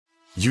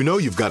You know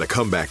you've got a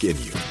comeback in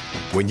you.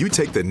 When you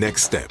take the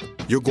next step,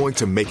 you're going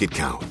to make it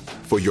count.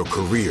 For your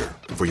career,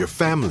 for your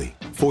family,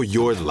 for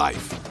your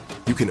life.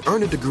 You can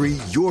earn a degree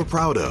you're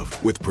proud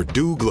of with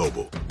Purdue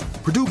Global.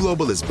 Purdue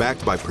Global is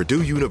backed by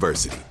Purdue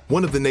University,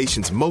 one of the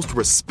nation's most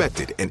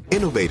respected and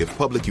innovative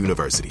public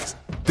universities.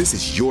 This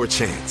is your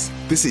chance.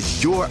 This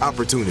is your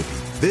opportunity.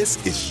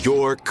 This is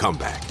your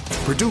comeback.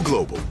 Purdue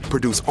Global,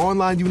 Purdue's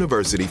online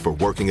university for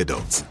working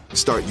adults.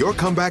 Start your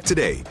comeback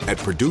today at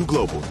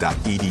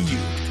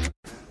purdueglobal.edu.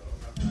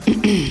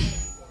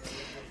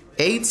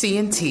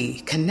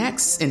 AT&T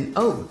connects an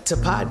ode to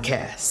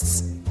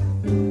podcasts.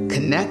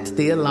 Connect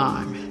the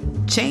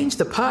alarm. Change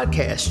the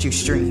podcast you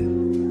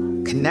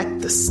stream.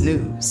 Connect the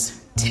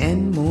snooze.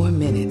 10 more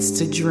minutes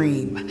to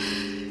dream.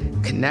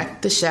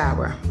 Connect the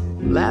shower.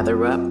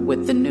 Lather up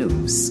with the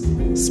news.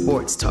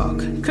 Sports talk,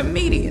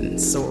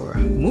 comedians, or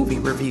movie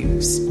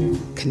reviews.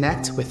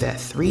 Connect with that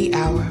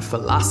 3-hour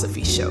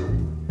philosophy show.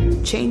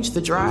 Change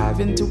the drive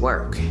into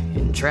work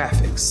in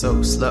traffic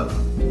so slow.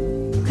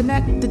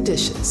 Connect the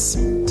dishes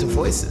to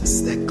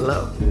voices that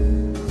glow.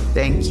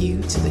 Thank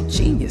you to the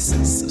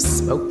geniuses of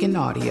spoken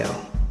audio.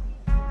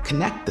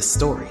 Connect the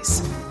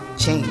stories.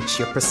 Change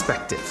your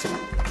perspective.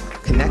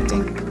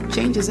 Connecting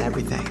changes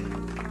everything.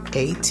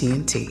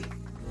 AT&T.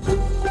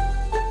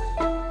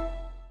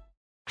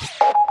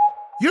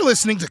 You're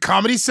listening to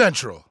Comedy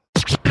Central.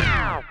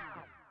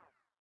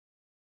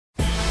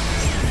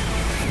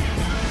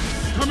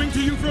 Coming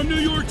to you from New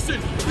York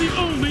City, the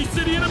only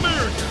city in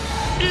America,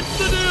 it's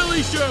The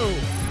Daily Show.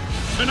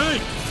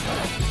 Tonight,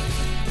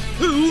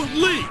 who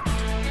leaked?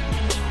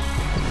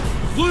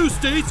 Blue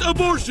State's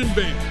abortion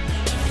ban.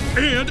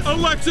 And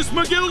Alexis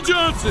McGill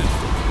Johnson.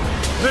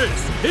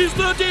 This is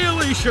The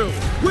Daily Show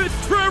with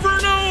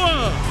Trevor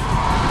Noah.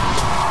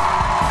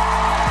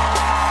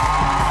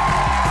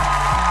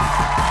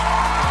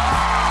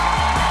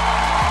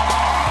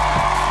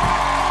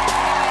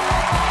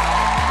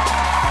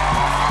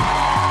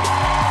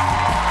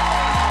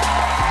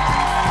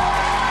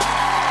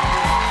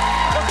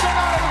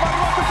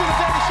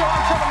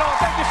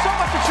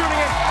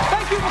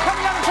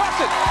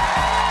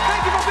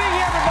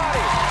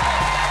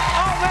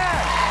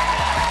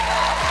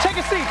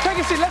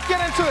 Let's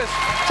get into this.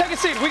 Take a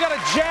seat. We got a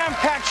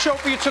jam-packed show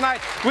for you tonight.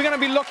 We're going to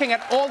be looking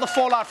at all the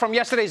fallout from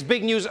yesterday's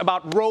big news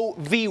about Roe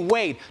v.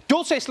 Wade.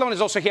 Dulce Sloan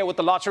is also here with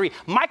the lottery.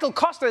 Michael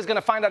Kosta is going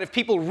to find out if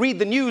people read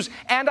the news.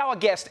 And our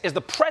guest is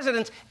the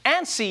president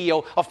and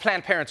CEO of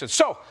Planned Parenthood.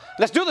 So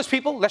let's do this,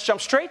 people. Let's jump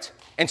straight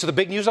into the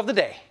big news of the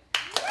day.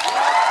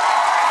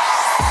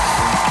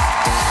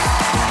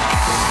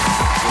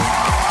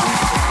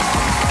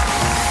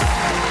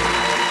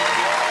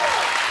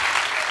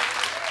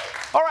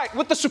 All right,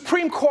 with the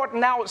Supreme Court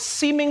now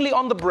seemingly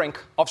on the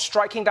brink of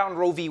striking down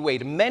Roe v.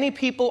 Wade, many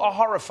people are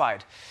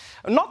horrified.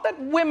 Not that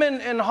women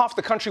in half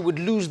the country would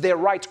lose their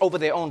rights over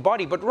their own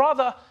body, but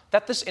rather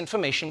that this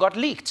information got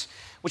leaked,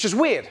 which is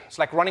weird. It's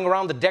like running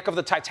around the deck of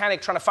the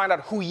Titanic trying to find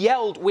out who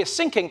yelled, "We're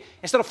sinking,"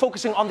 instead of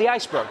focusing on the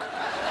iceberg.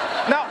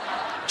 Now,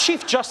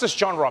 Chief Justice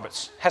John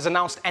Roberts has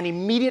announced an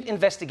immediate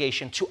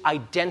investigation to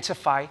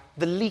identify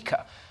the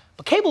leaker.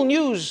 But cable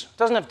news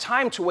doesn't have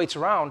time to wait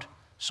around.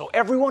 So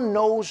everyone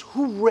knows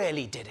who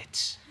really did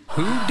it.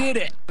 Who did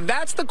it?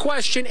 That's the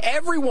question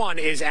everyone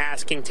is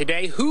asking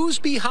today. Who's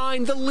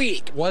behind the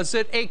leak? Was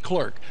it a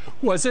clerk?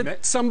 Was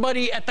it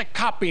somebody at the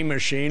copy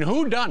machine?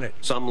 Who done it?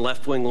 Some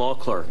left-wing law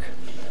clerk.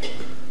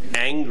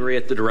 Angry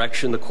at the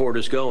direction the court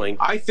is going.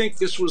 I think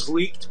this was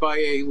leaked by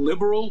a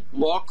liberal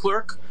law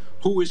clerk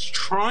who is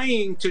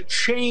trying to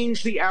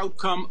change the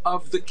outcome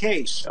of the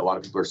case. A lot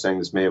of people are saying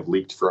this may have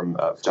leaked from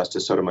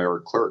Justice Sotomayor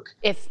clerk.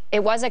 If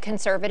it was a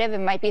conservative, it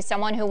might be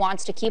someone who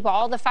wants to keep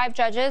all the 5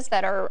 judges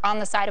that are on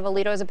the side of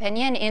Alito's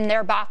opinion in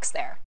their box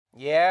there.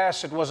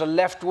 Yes, it was a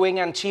left-wing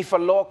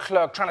Antifa law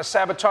clerk trying to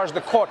sabotage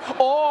the court.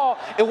 Or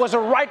it was a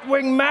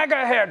right-wing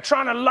MAGA head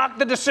trying to lock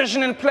the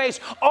decision in place.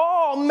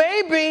 Or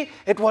maybe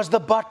it was the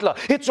butler.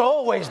 It's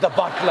always the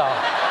butler.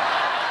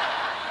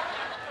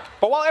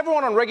 But while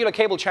everyone on regular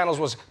cable channels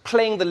was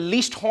playing the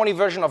least horny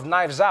version of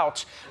Knives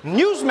Out,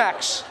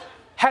 Newsmax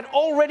had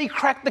already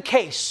cracked the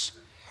case.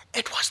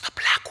 It was the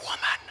black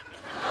woman.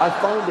 I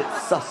find it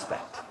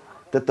suspect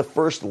that the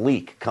first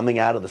leak coming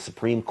out of the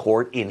Supreme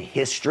Court in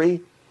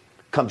history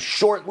comes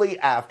shortly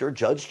after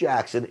Judge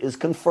Jackson is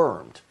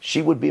confirmed.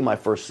 She would be my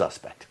first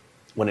suspect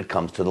when it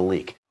comes to the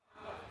leak.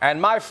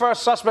 And my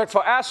first suspect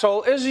for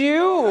asshole is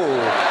you.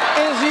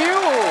 Bravo,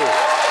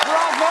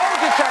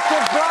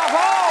 detective, bravo.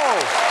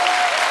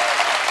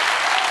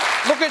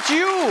 Look at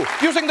you,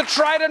 using the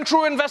tried and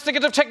true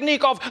investigative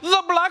technique of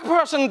the black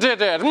person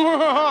did it.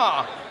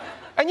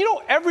 And you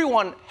know,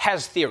 everyone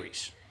has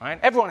theories, right?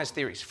 Everyone has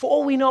theories. For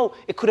all we know,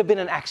 it could have been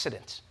an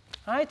accident,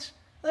 right?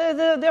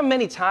 There are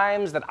many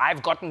times that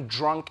I've gotten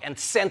drunk and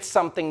sent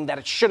something that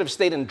it should have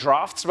stayed in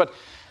drafts, but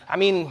I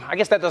mean, I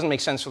guess that doesn't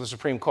make sense for the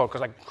Supreme Court,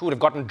 because like, who would have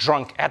gotten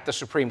drunk at the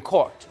Supreme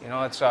Court? You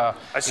know, it's I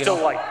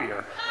still like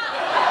beer.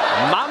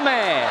 My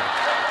man.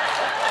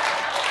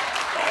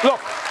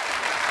 Look.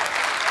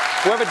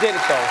 Whoever did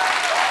it,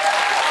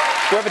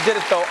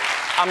 though,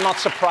 I'm not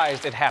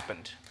surprised it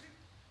happened.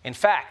 In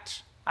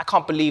fact, I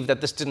can't believe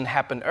that this didn't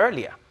happen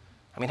earlier.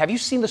 I mean, have you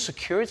seen the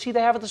security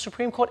they have at the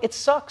Supreme Court? It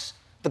sucks.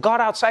 The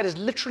guard outside is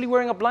literally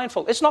wearing a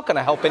blindfold. It's not going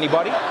to help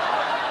anybody.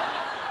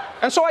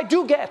 And so I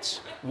do get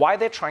why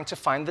they're trying to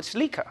find this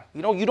leaker.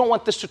 You know, you don't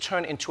want this to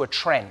turn into a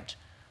trend.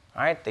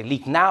 All right? They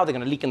leak now, they're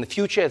going to leak in the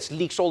future. It's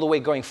leaks all the way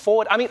going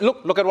forward. I mean,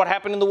 look at what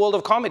happened in the world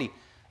of comedy.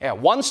 Yeah,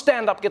 one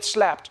stand-up gets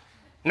slapped.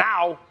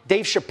 Now,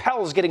 Dave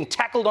Chappelle's getting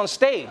tackled on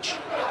stage.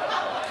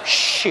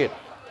 Shit.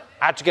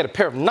 I had to get a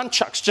pair of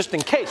nunchucks just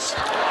in case.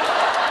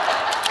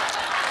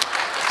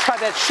 Try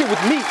that shit with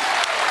me.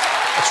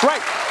 That's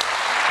right.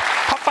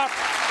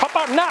 Pop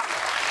out now.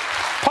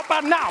 Pop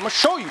out now. I'm going to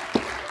show you.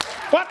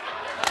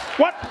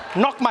 What?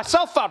 Knock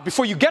myself out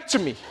before you get to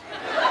me.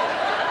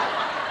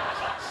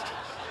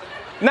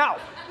 Now,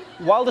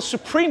 while the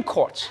Supreme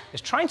Court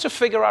is trying to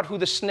figure out who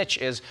the snitch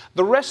is,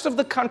 the rest of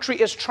the country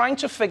is trying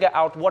to figure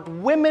out what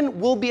women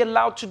will be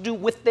allowed to do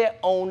with their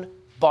own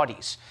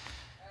bodies.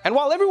 And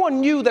while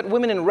everyone knew that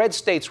women in red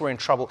states were in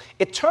trouble,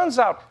 it turns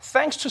out,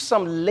 thanks to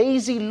some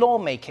lazy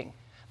lawmaking,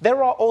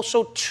 there are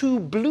also 2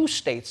 blue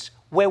states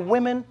where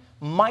women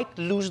might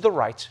lose the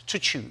right to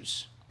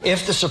choose.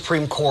 If the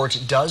Supreme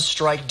Court does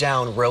strike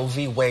down Roe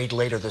v. Wade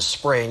later this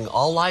spring,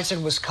 all eyes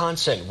in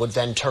Wisconsin would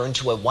then turn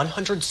to a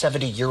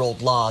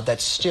 170-year-old law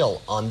that's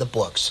still on the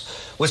books.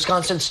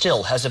 Wisconsin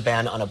still has a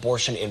ban on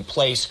abortion in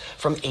place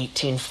from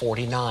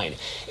 1849.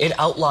 It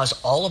outlaws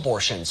all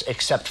abortions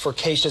except for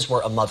cases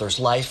where a mother's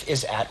life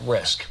is at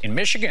risk. In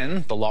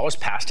Michigan, the law was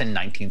passed in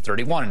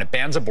 1931, and it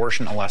bans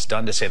abortion unless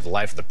done to save the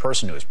life of the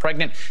person who is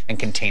pregnant and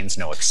contains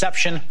no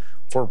exception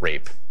for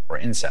rape or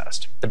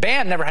incest. The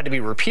ban never had to be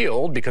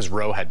repealed because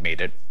Roe had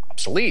made it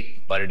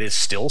obsolete, but it is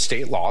still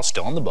state law,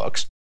 still in the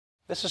books.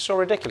 This is so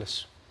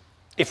ridiculous.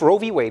 If Roe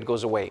v. Wade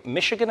goes away,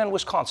 Michigan and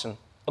Wisconsin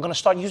are going to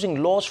start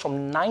using laws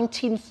from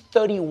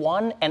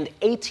 1931 and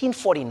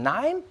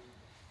 1849? Do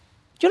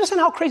you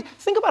understand how crazy?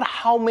 Think about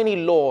how many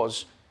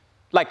laws,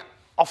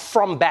 are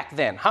from back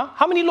then, huh?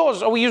 How many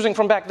laws are we using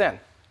from back then?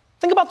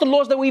 Think about the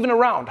laws that were even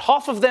around.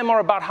 Half of them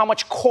are about how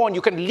much corn you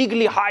can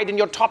legally hide in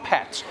your top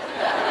hat.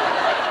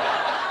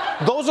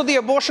 Those are the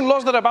abortion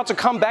laws that are about to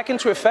come back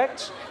into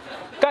effect?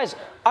 Guys,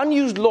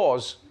 unused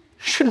laws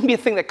shouldn't be a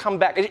thing that come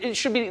back. They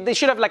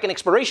should have like an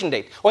expiration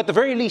date. Or at the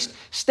very least,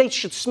 states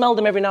should smell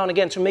them every now and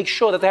again to make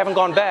sure that they haven't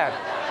gone bad.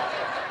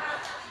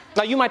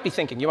 Now, you might be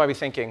thinking,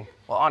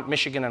 well, aren't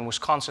Michigan and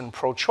Wisconsin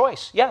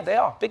pro-choice? Yeah, they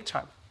are, big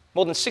time.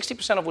 More than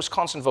 60% of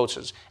Wisconsin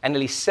voters and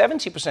nearly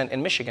 70%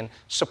 in Michigan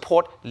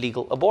support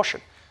legal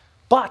abortion.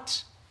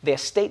 But their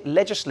state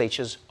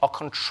legislatures are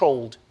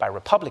controlled by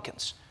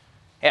Republicans.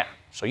 Yeah,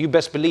 so you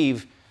best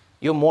believe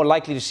you're more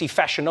likely to see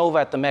Fashion Nova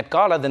at the Met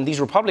Gala than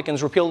these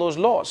Republicans repeal those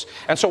laws.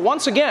 And so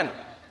once again,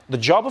 the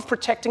job of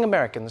protecting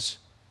Americans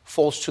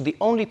falls to the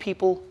only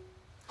people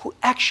who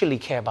actually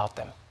care about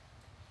them: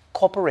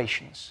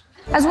 corporations.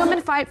 As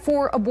women fight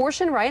for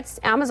abortion rights,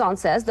 Amazon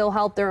says they'll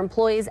help their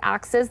employees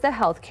access the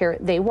health care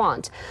they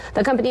want.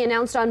 The company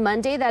announced on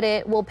Monday that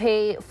it will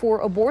pay for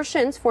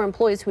abortions for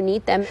employees who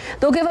need them.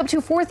 They'll give up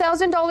to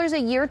 $4,000 a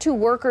year to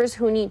workers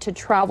who need to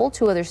travel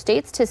to other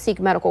states to seek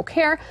medical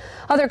care.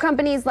 Other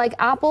companies like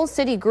Apple,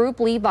 Citigroup,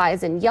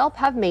 Levi's, and Yelp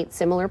have made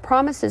similar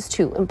promises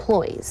to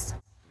employees.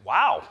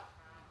 Wow,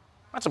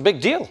 that's a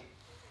big deal.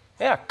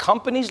 Yeah,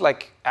 companies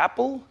like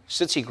Apple,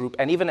 Citigroup,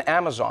 and even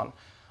Amazon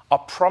are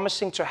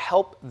promising to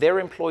help their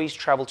employees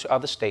travel to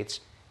other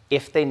states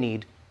if they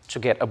need to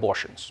get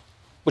abortions,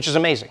 which is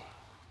amazing.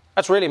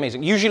 That's really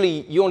amazing.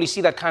 Usually, you only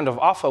see that kind of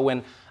offer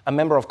when a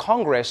member of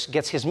Congress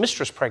gets his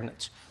mistress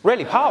pregnant.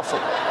 Really powerful.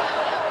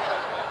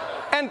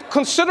 And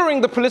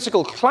considering the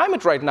political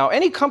climate right now,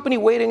 any company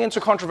wading into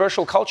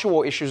controversial culture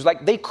war issues,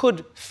 they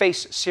could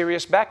face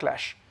serious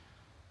backlash.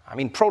 I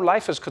mean,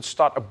 pro-lifers could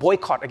start a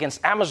boycott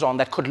against Amazon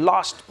that could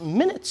last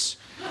minutes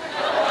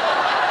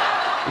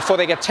before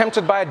they get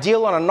tempted by a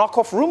deal on a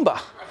knockoff Roomba.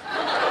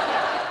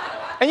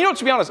 And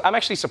to be honest, I'm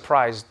actually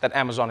surprised that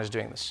Amazon is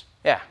doing this.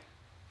 Yeah,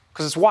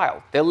 because it's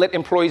wild. They'll let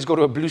employees go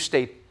to a blue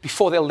state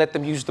before they'll let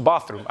them use the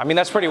bathroom. I mean,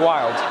 that's pretty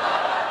wild.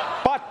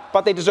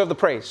 But they deserve the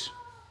praise.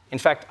 In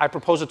fact, I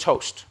propose a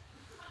toast.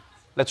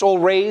 Let's all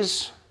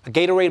raise a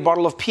Gatorade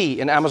bottle of pee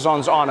in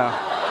Amazon's honor.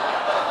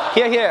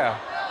 Hear, hear.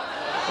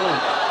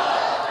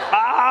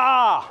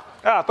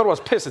 I thought it was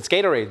piss. It's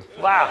Gatorade.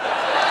 Wow.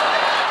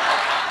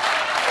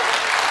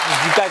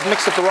 You guys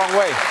mixed it the wrong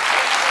way.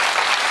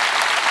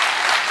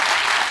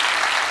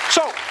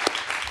 So,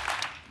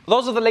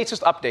 those are the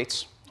latest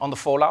updates on the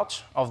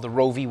fallout of the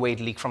Roe v.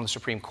 Wade leak from the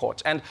Supreme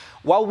Court. And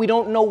while we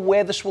don't know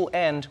where this will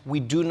end, we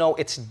do know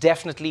it's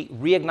definitely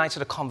reignited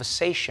a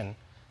conversation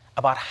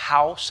about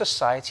how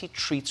society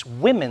treats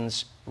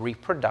women's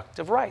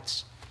reproductive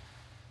rights.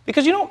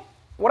 Because,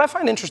 what I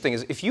find interesting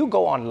is if you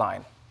go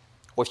online,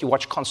 or if you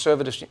watch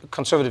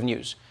conservative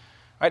news,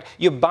 right,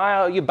 you're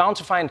bound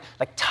to find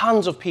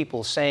tons of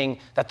people saying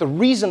that the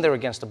reason they're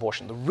against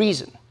abortion, the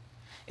reason,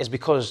 is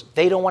because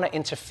they don't want to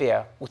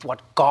interfere with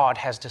what God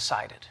has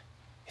decided.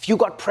 If you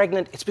got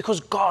pregnant, it's because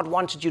God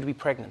wanted you to be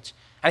pregnant.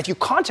 And if you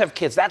can't have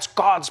kids, that's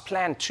God's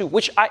plan too,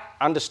 which I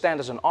understand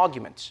as an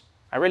argument.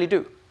 I really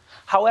do.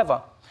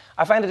 However,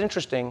 I find it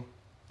interesting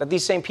that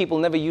these same people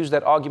never use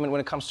that argument when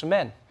it comes to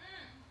men.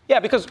 Yeah,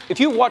 because if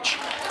you watch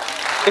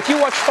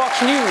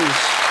Fox News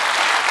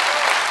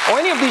or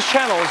any of these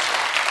channels,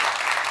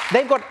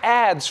 they've got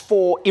ads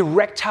for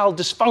erectile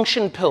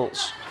dysfunction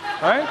pills,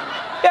 right?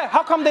 Yeah,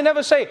 how come they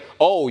never say,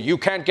 oh, you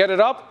can't get it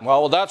up?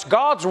 Well, that's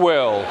God's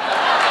will.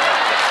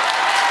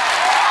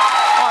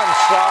 I'm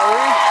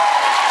sorry.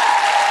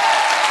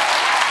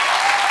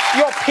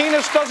 Your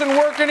penis doesn't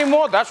work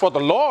anymore? That's what the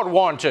Lord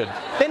wanted.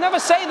 They never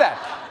say that.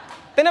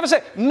 They never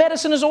say.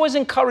 Medicine is always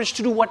encouraged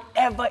to do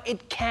whatever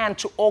it can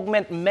to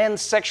augment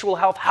men's sexual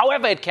health,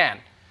 however it can.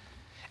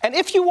 And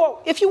if you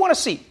want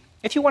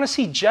to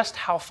see just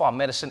how far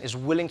medicine is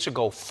willing to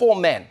go for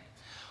men,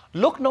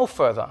 look no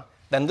further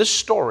than this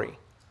story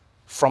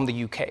from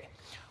the UK,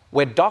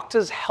 where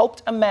doctors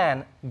helped a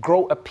man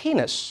grow a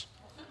penis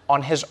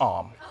on his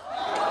arm.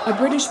 A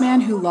British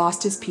man who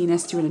lost his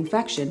penis to an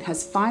infection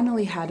has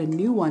finally had a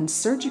new one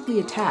surgically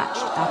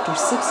attached after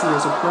 6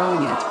 years of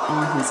growing it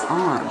on his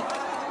arm.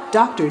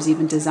 Doctors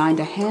even designed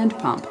a hand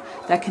pump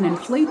that can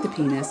inflate the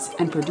penis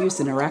and produce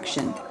an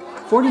erection.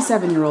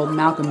 47-year-old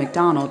Malcolm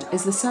McDonald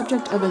is the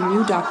subject of a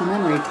new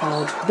documentary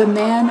called The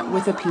Man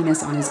with a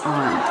Penis on His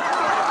Arm.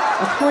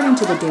 According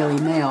to the Daily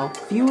Mail,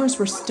 viewers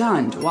were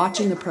stunned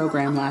watching the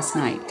program last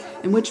night,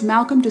 in which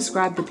Malcolm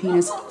described the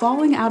penis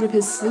falling out of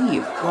his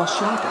sleeve while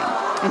shopping,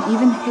 and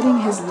even hitting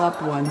his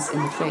loved ones in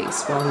the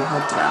face while he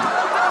hugged them.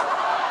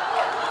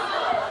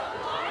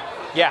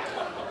 Yeah.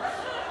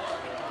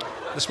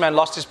 This man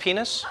lost his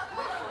penis,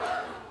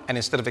 and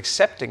instead of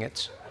accepting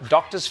it,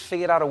 doctors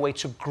figured out a way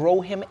to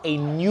grow him a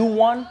new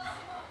one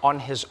on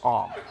his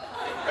arm.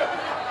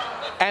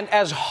 And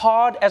as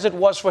hard as it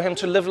was for him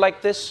to live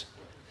like this,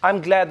 I'm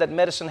glad that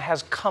medicine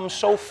has come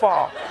so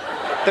far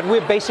that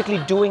we're basically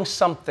doing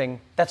something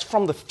that's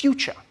from the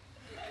future.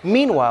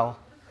 Meanwhile,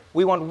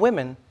 we want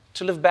women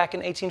to live back in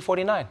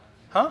 1849,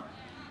 huh?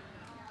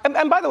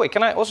 And by the way,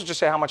 can I also just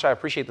say how much I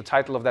appreciate the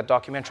title of that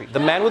documentary, The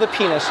Man with a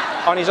Penis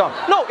on His Arm.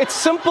 No, it's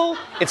simple,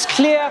 it's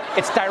clear,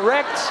 it's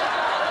direct.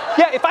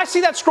 Yeah, if I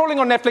see that scrolling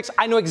on Netflix,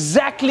 I know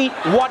exactly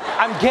what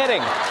I'm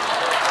getting.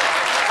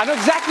 I know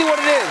exactly what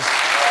it is.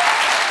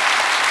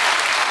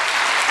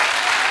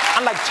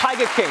 Unlike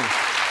Tiger King,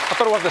 I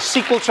thought it was the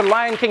sequel to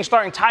Lion King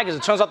starring tigers.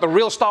 It turns out the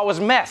real star was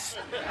meth.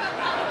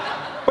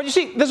 But you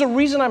see, there's a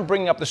reason I'm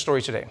bringing up this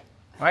story today,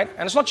 right?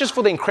 And it's not just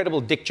for the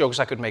incredible dick jokes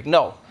I could make,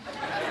 no.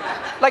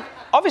 Like,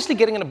 obviously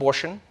getting an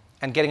abortion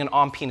and getting an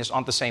arm penis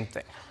aren't the same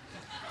thing.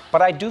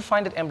 But I do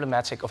find it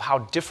emblematic of how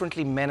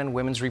differently men and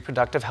women's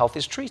reproductive health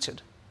is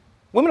treated.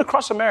 Women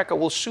across America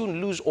will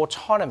soon lose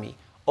autonomy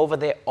over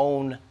their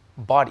own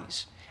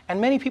bodies. And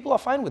many people are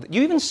fine with it.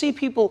 You even see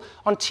people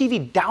on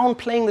TV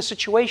downplaying the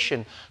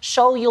situation.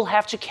 So you'll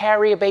have to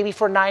carry a baby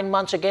for 9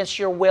 months against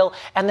your will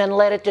and then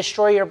let it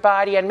destroy your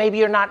body, and maybe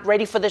you're not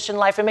ready for this in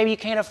life and maybe you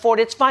can't afford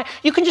it. It's fine.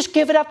 You can just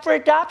give it up for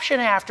adoption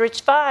after. It's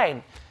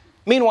fine.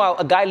 Meanwhile,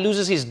 a guy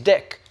loses his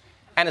dick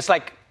and it's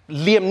like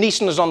Liam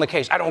Neeson is on the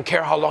case. I don't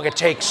care how long it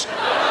takes.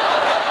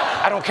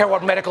 I don't care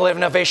what medical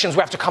innovations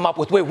we have to come up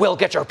with. We will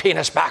get your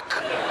penis back.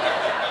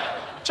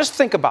 Just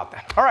think about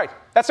that. All right,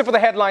 that's it for the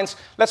headlines.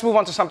 Let's move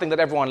on to something that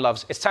everyone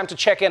loves. It's time to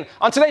check in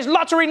on today's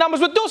lottery numbers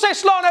with Dulce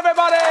Sloan,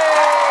 everybody!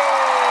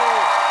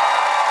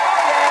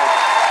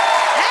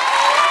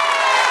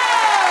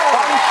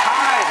 Fun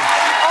time.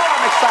 Oh,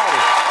 I'm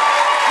excited.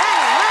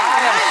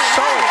 I am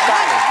so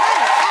excited.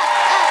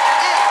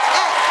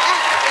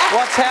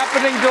 What's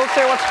happening,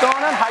 Dulce? What's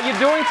going on? How you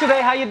doing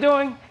today? How you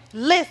doing?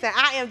 Listen,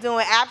 I am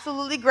doing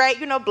absolutely great.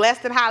 You know,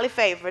 blessed and highly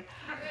favored.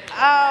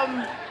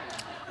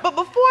 But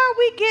before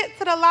we get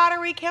to the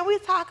lottery, can we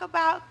talk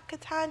about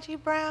Ketanji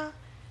Brown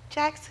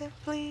Jackson,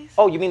 please?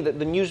 Oh, you mean the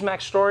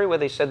Newsmax story where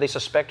they said they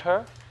suspect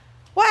her?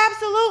 Well,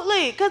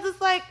 absolutely, because it's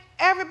like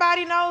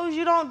everybody knows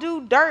you don't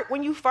do dirt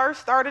when you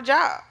first start a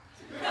job.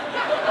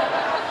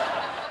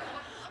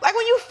 Like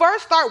when you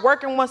first start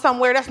working with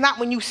somewhere, that's not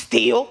when you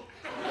steal.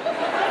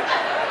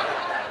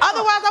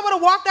 Otherwise, I would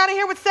have walked out of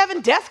here with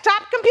 7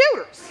 desktop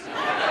computers.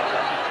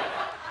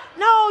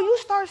 No, you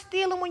start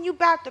stealing when you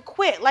about to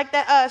quit, like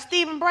that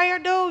Stephen Breyer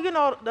dude, you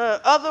know, the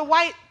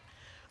white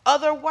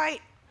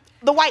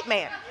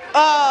man.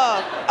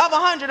 Of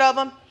 100 of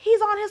them,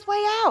 he's on his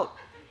way out.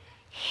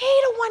 He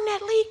the one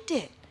that leaked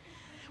it.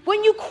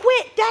 When you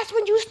quit, that's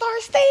when you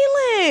start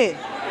stealing.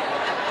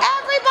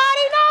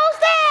 Everybody knows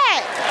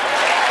that.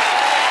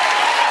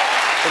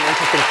 An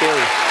interesting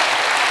theory.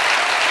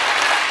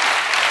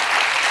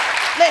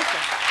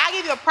 Listen, I'll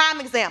give you a prime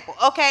example,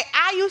 okay?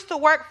 I used to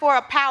work for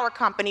a power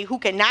company who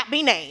cannot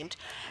be named,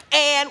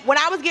 and when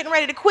I was getting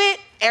ready to quit,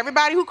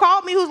 everybody who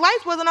called me whose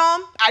lights wasn't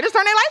on, I just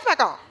turned their lights back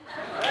on.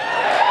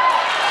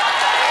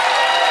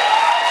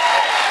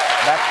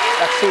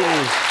 That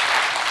seems...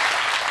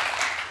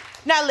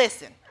 Now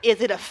listen,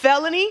 is it a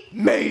felony?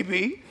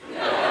 Maybe.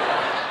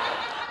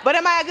 But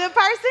am I a good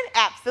person?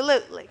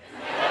 Absolutely.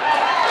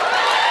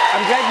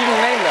 I'm glad you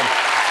didn't name them.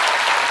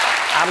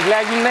 I'm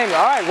glad you named them.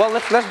 All right, well,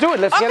 let's do it.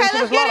 Let's get into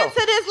this lotto. Okay, let's get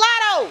into this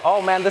lotto. Lotto.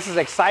 Oh, man, this is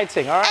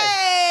exciting. All right.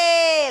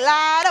 Hey,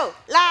 Lotto,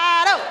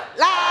 Lotto,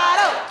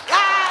 Lotto,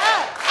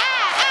 Lotto.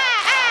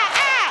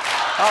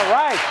 All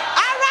right.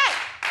 All right.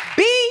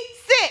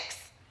 B6.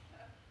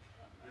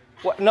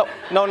 What? No.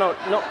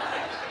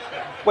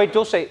 Wait,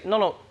 Dulce.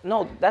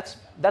 No.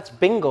 That's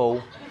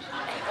bingo.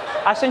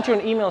 I sent you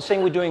an email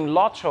saying we're doing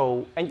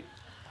lotto, and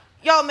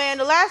Yo, man,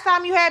 the last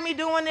time you had me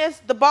doing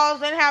this, the balls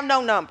didn't have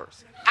no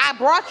numbers. I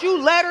brought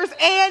you letters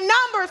and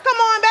numbers. Come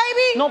on,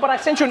 baby. No, but I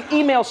sent you an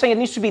email saying it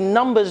needs to be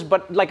numbers,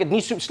 but like it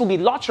needs to still be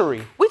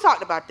lottery. We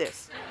talked about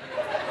this.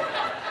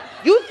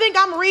 You think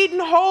I'm reading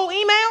whole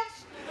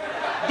emails?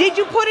 Did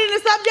you put it in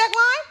the subject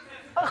line?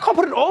 I can't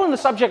put it all in the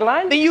subject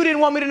line. Then you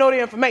didn't want me to know the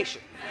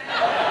information.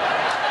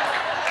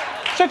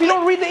 So if you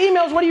don't read the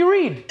emails, what do you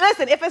read?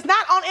 Listen, if it's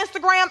not on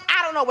Instagram,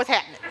 I don't know what's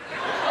happening.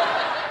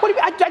 What do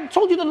you mean? I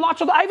told you the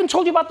lotto. I even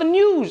told you about the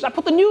news. I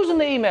put the news in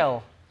the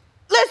email.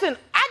 Listen,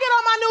 I get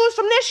all my news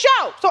from this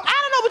show, so I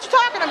don't know what you're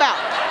talking about.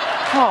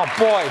 Oh,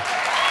 boy.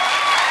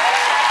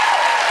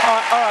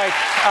 All right.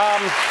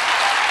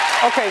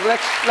 Okay,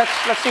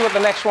 let's see what the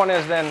next one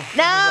is then.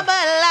 Number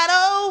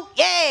lotto,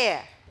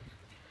 yeah.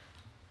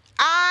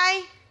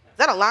 Is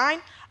that a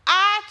line?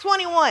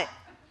 I-21.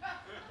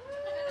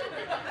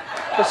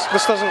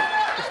 This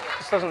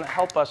doesn't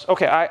help us.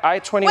 Okay,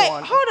 I-21. Wait,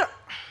 hold on.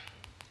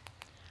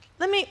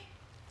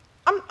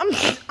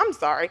 I'm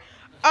sorry.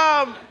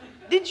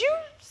 Did you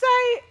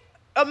say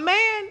a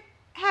man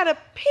had a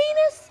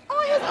penis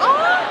on his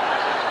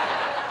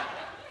arm?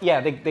 Yeah,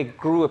 they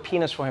grew a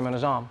penis for him on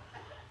his arm.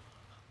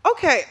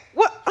 Okay,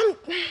 what?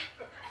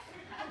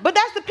 But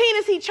that's the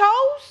penis he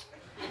chose?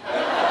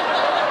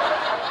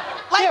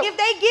 Like, if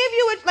they give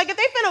you if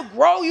they finna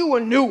grow you a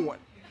new one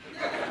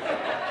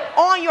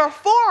on your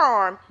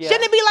forearm,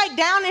 shouldn't it be like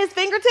down to his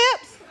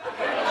fingertips?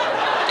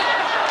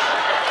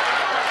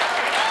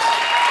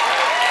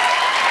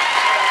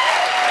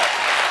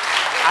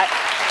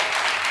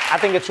 I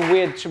think it's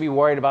weird to be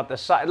worried about the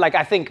size. Like,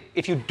 I think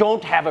if you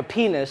don't have a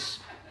penis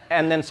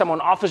and then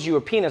someone offers you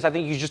a penis, I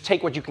think you just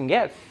take what you can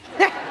get.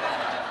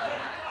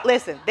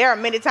 Listen, there are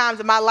many times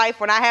in my life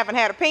when I haven't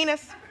had a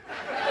penis.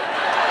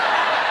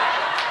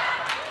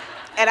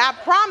 And I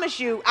promise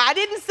you, I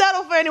didn't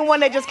settle for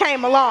anyone that just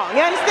came along.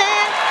 You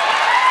understand?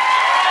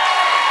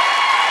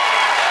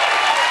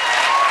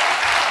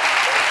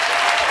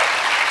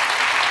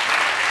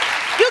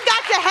 You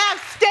got to have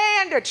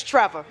standards,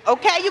 Trevor,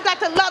 okay? You got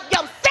to love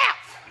yourself.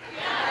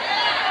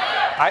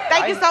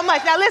 Thank you so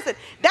much. Now listen,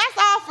 that's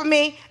all for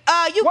me.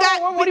 What do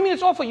you mean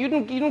it's all for you?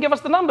 You didn't give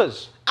us the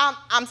numbers.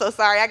 I'm so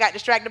sorry. I got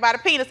distracted by the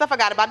penis. I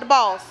forgot about the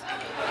balls.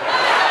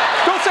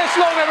 Don't say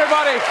slogan,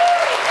 everybody.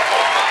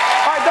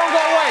 All right, don't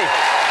go away,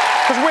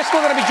 because we're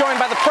still going to be joined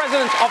by the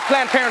president of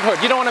Planned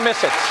Parenthood. You don't want to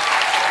miss it.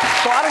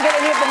 So I don't get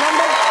any of the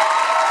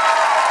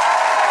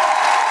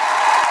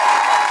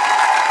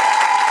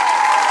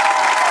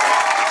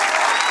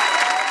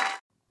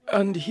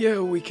numbers. And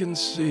here we can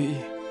see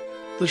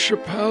the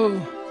Chappelle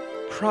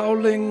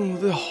prowling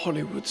the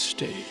Hollywood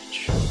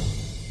stage,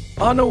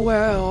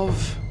 unaware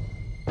of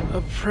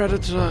a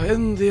predator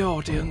in the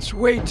audience,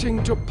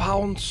 waiting to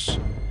pounce,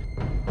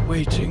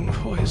 waiting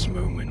for his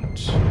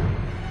moment.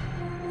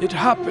 It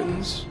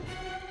happens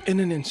in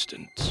an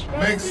instant.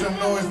 Make some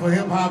noise for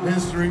hip-hop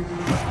history.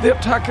 The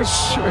attack is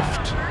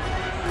swift.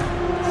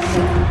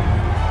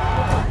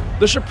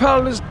 The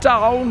Chappelle is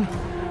down,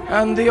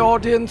 and the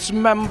audience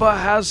member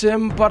has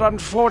him, but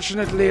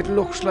unfortunately it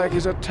looks like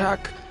his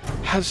attack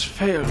has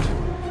failed.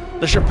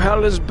 The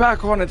Chappelle is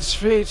back on its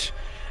feet,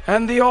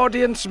 and the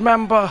audience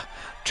member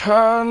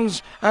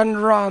turns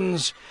and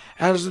runs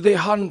as the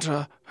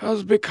hunter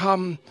has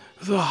become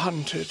the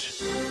hunted.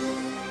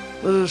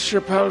 The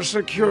Chappelle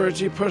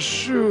security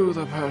pursue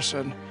the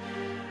person,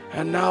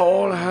 and now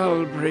all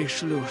hell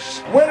breaks loose.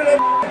 Where did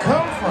that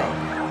come from?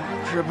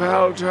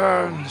 Chappelle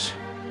turns,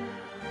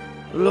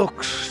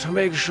 looks to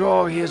make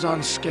sure he is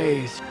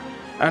unscathed,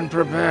 and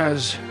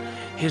prepares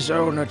his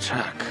own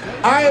attack.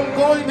 I am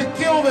going to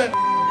kill that.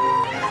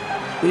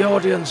 The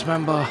audience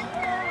member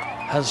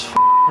has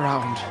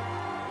around,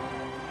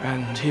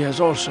 and he has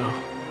also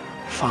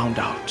found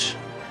out.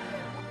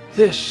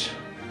 This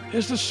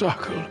is the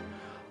circle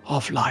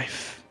of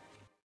life.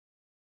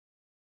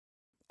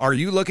 Are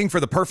you looking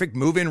for the perfect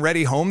move-in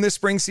ready home this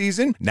spring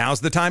season?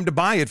 Now's the time to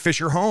buy at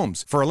Fisher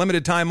Homes. For a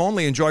limited time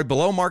only, enjoy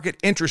below-market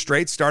interest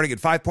rates starting at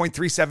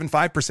 5.375%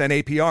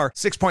 APR,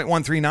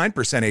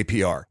 6.139%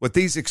 APR. With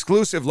these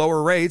exclusive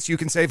lower rates, you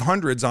can save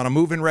hundreds on a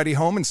move-in ready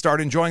home and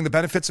start enjoying the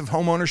benefits of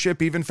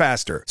homeownership even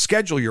faster.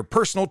 Schedule your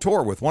personal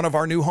tour with one of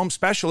our new home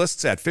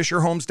specialists at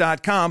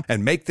FisherHomes.com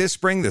and make this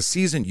spring the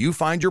season you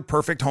find your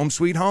perfect home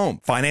sweet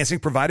home. Financing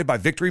provided by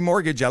Victory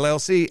Mortgage,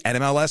 LLC,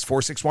 NMLS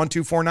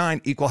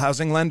 461249, Equal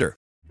Housing Lender.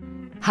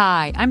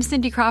 Hi, I'm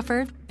Cindy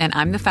Crawford, and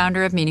I'm the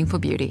founder of Meaningful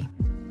Beauty.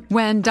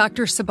 When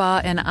Dr.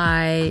 Sabah and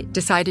I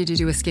decided to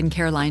do a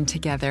skincare line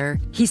together,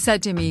 he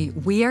said to me,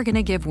 we are going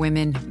to give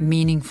women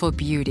meaningful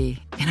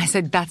beauty. And I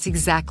said, that's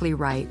exactly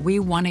right. We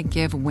want to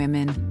give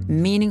women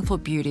meaningful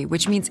beauty,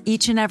 which means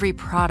each and every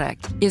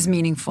product is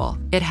meaningful.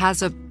 It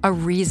has a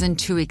reason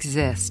to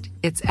exist.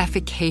 It's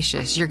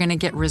efficacious. You're going to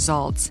get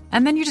results.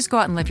 And then you just go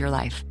out and live your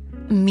life.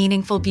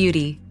 Meaningful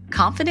beauty.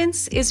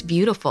 Confidence is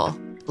beautiful.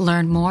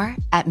 Learn more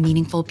at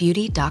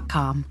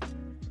meaningfulbeauty.com.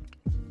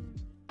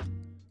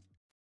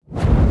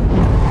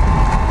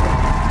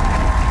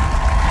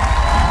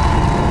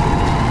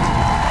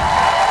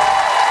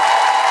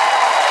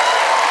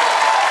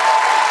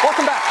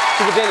 Welcome back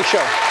to The Daily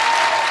Show.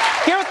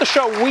 Here at the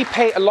show, we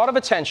pay a lot of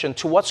attention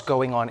to what's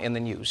going on in the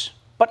news.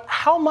 But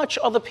how much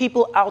are the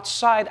people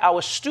outside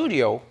our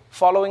studio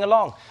following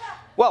along?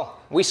 Well,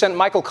 we sent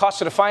Michael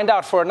Kosta to find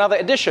out for another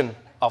edition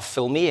of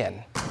Fill Me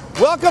In.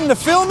 Welcome to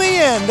Fill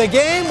Me In, the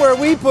game where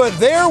we put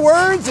their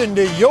words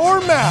into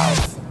your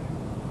mouth.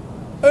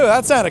 Oh,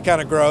 that sounded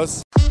kind of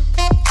gross.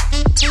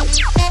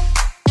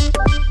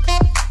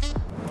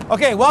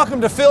 Okay, welcome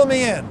to Fill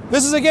Me In.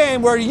 This is a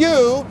game where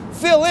you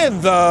fill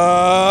in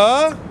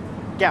the...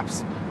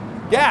 gaps.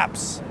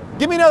 Gaps.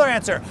 Give me another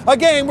answer. A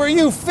game where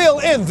you fill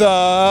in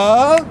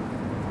the...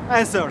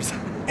 answers.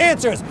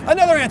 Answers.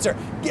 Another answer.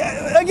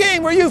 A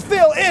game where you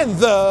fill in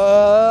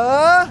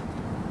the...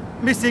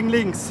 missing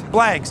links.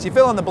 Blanks. You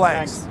fill in the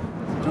blanks.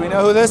 Do we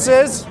know who this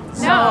is?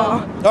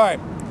 No. All right.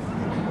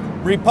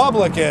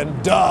 Republican,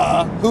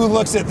 duh. Who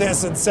looks at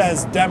this and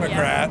says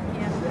Democrat? Yeah.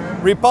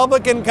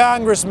 Republican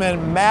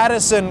Congressman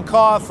Madison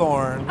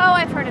Cawthorn. Oh,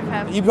 I've heard of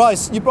him. You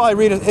probably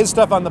read his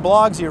stuff on the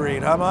blogs you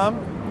read, huh, Mom?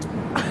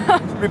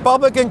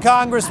 Republican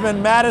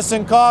Congressman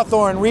Madison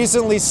Cawthorn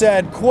recently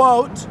said,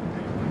 quote,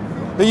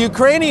 "The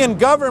Ukrainian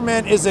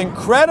government is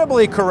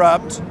incredibly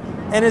corrupt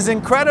and is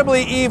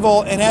incredibly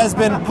evil and has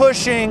been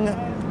pushing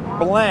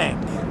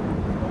blank."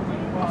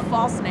 A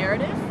false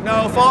narrative?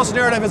 No, false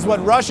narrative is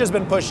what Russia's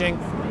been pushing,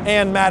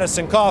 and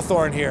Madison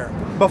Cawthorn here.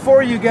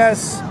 Before you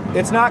guess,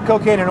 it's not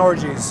cocaine and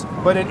orgies,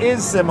 but it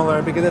is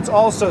similar because it's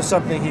also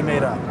something he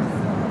made up.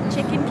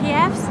 Chicken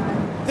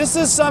Kievs? This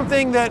is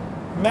something that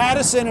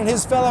Madison and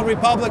his fellow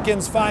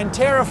Republicans find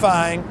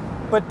terrifying,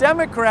 but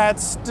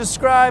Democrats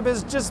describe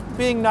as just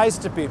being nice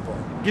to people.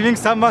 Giving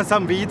someone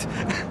some weed.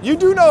 You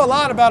do know a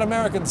lot about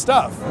American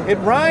stuff. It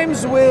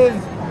rhymes with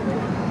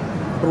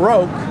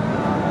broke.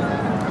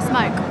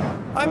 Smoke.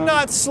 I'm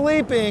not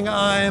sleeping,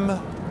 I'm...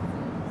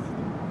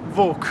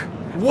 woke.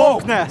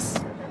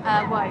 Wokeness.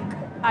 Woke.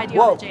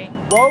 Ideology.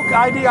 Woke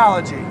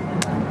ideology.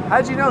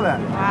 How'd you know that?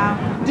 Wow.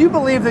 Do you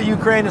believe that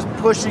Ukraine is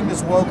pushing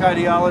this woke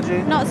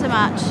ideology? Not so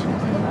much.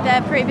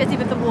 They're pretty busy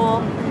with the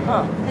war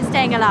and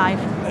staying alive.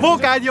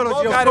 Woke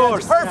ideology, of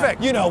course. Perfect.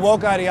 Yeah. You know,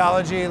 woke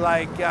ideology,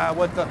 like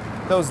what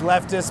those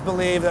leftists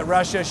believe, that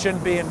Russia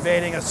shouldn't be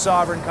invading a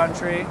sovereign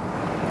country.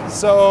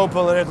 So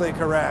politically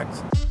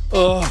correct.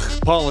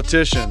 Ugh,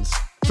 politicians.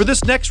 For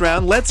this next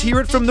round, let's hear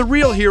it from the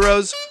real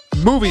heroes,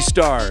 movie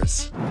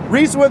stars.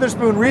 Reese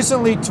Witherspoon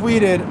recently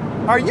tweeted,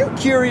 "Are you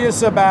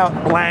curious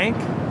about blank?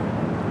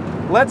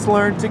 Let's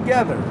learn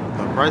together."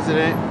 The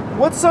president.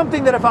 What's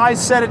something that if I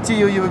said it to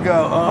you, you would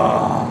go,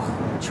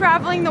 oh?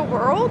 Traveling the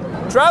world?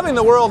 Traveling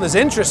the world is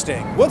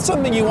interesting. What's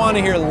something you want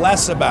to hear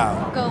less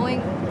about?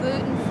 Going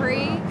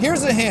gluten-free?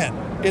 Here's a hint.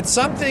 It's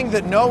something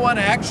that no one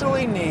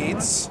actually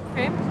needs,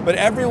 but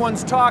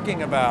everyone's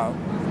talking about,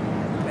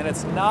 and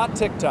it's not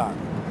TikTok.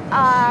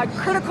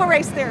 Critical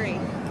race theory.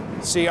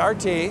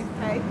 CRT.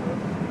 Okay.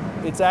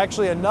 It's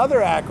actually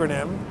another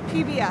acronym.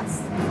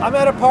 PBS. I'm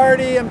at a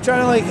party, I'm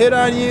trying to like hit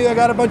on you, I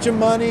got a bunch of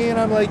money, and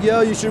I'm like,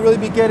 yo, you should really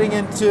be getting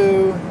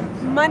into...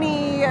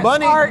 Money.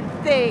 Art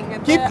thing.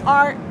 The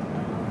art...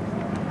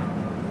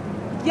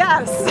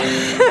 Yes.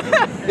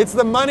 It's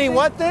the money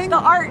what thing? The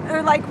art,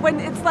 or like when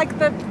it's like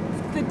the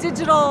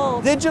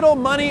digital... Digital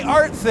money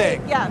art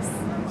thing. Yes.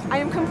 I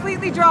am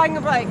completely drawing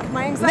a blank.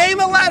 My anxiety... Name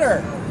a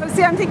letter! Oh,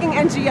 see, I'm thinking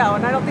NGO,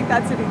 and I don't think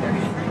that's it either.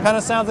 Kind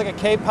of sounds like a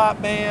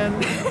K-pop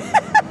band.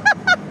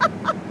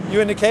 You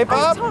into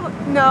K-pop?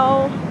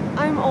 No,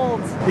 I'm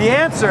old. The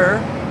answer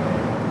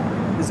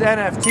is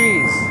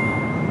NFTs.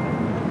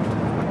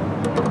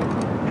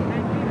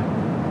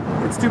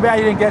 It's too bad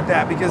you didn't get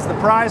that, because the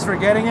prize for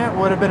getting it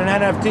would have been an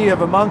NFT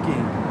of a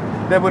monkey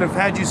that would have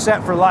had you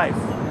set for life.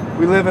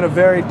 We live in a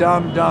very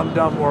dumb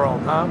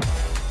world, huh?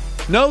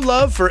 No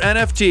love for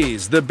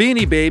NFTs, the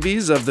Beanie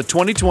Babies of the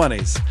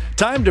 2020s.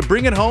 Time to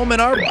bring it home in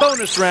our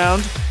bonus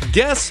round,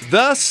 Guess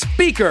the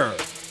Speaker.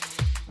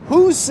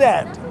 Who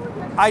said,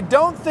 "I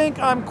don't think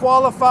I'm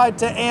qualified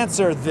to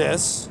answer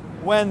this,"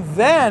 when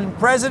then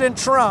President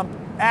Trump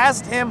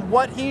asked him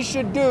what he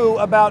should do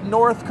about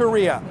North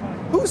Korea?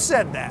 Who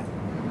said that?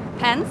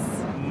 Pence?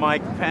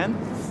 Mike Pence?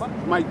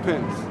 Mike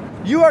Pence.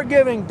 You are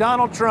giving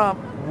Donald Trump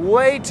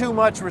way too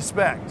much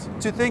respect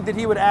to think that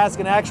he would ask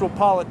an actual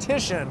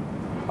politician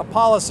a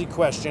policy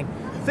question.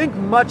 Think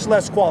much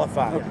less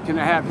qualified. Okay, can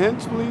I have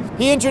hints, please?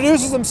 He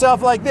introduces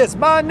himself like this: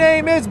 "My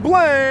name is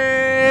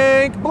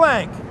blank,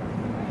 blank."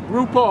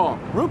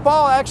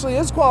 RuPaul actually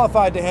is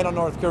qualified to handle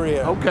North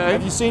Korea. Okay.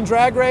 Have you seen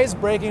Drag Race?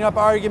 Breaking up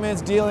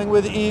arguments, dealing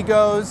with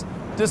egos,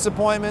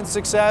 disappointment,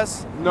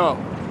 success? No.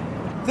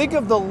 Think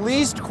of the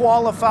least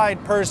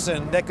qualified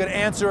person that could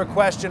answer a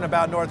question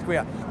about North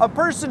Korea. A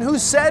person who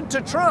said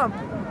to Trump,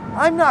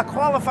 I'm not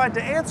qualified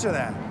to answer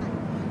that.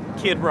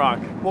 Kid Rock.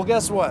 Well,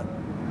 guess what?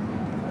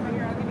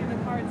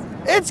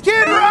 It's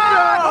Kid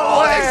Rock!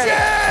 Holy shit!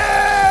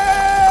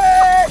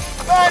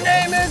 My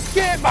name is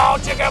Kid Ball,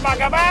 chicka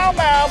baka bow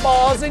bow,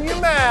 balls in your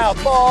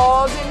mouth,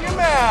 balls in your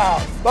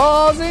mouth,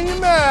 balls in your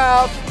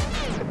mouth.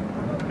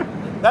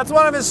 That's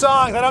one of his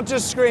songs. I don't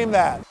just scream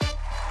that.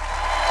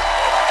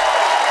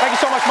 Thank you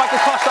so much, Michael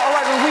Kosta. All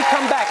right, when we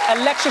come back,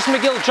 Alexis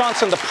McGill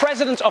Johnson, the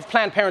president of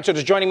Planned Parenthood,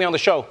 is joining me on the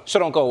show, so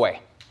don't go away.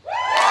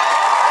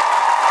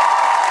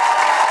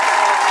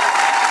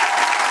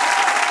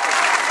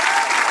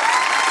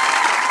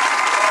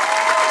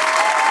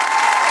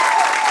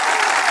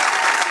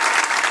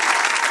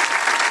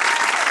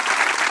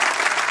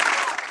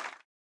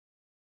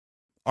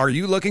 Are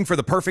you looking for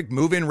the perfect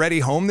move-in ready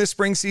home this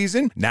spring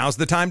season? Now's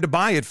the time to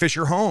buy at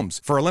Fisher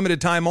Homes. For a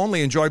limited time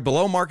only, enjoy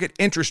below-market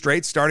interest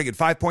rates starting at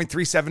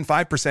 5.375%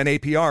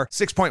 APR,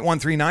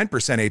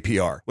 6.139%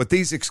 APR. With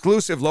these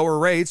exclusive lower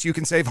rates, you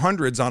can save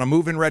hundreds on a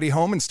move-in ready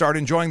home and start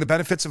enjoying the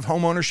benefits of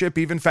home ownership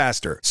even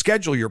faster.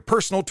 Schedule your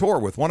personal tour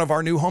with one of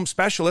our new home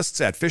specialists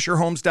at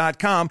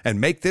FisherHomes.com and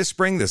make this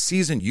spring the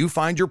season you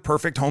find your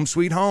perfect home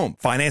sweet home.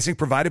 Financing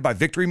provided by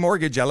Victory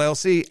Mortgage,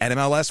 LLC,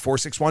 NMLS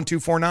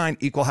 461249,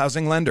 Equal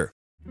Housing Lender.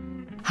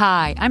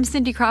 Hi, I'm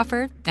Cindy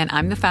Crawford, and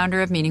I'm the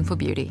founder of Meaningful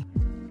Beauty.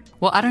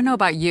 Well, I don't know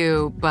about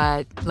you,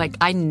 but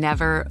I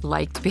never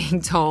liked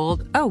being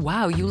told, oh,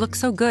 wow, you look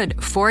so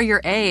good for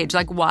your age.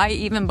 Why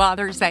even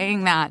bother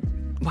saying that?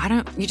 Why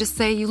don't you just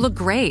say you look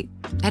great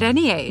at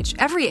any age,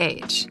 every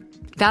age?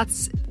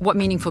 That's what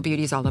Meaningful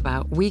Beauty is all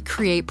about. We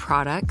create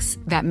products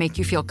that make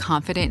you feel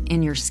confident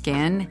in your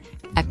skin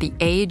at the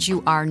age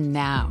you are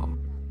now.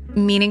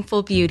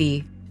 Meaningful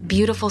Beauty.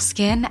 Beautiful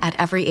skin at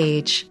every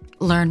age.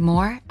 Learn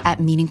more at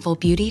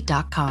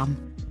meaningfulbeauty.com.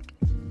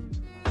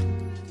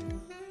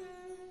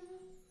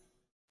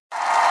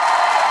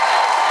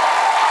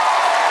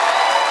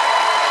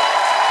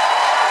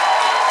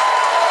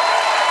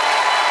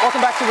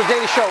 Welcome back to The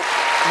Daily Show.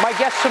 My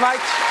guest tonight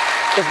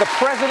is the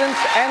president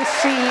and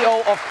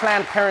CEO of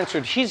Planned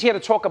Parenthood. She's here to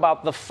talk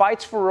about the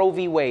fights for Roe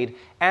v. Wade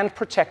and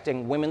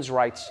protecting women's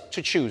rights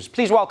to choose.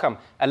 Please welcome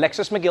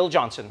Alexis McGill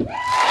Johnson.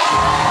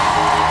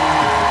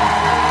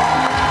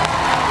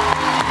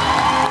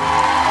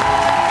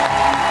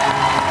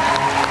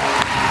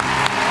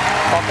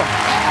 Welcome.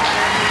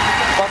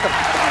 Welcome.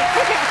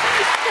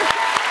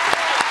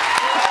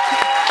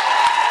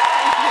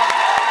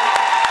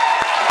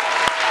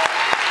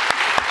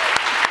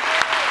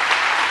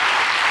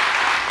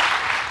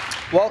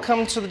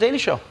 Welcome to The Daily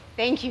Show.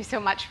 Thank you so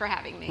much for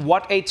having me.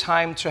 What a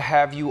time to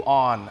have you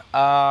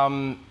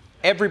on.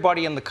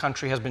 Everybody in the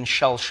country has been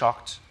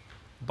shell-shocked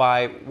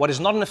by what is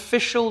not an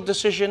official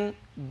decision,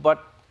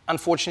 but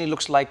unfortunately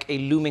looks like a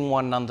looming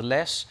one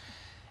nonetheless.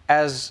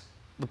 As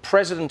the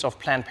president of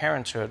Planned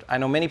Parenthood, I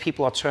know many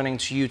people are turning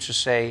to you to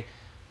say,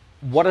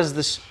 what does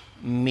this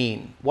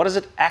mean? What does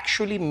it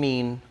actually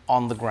mean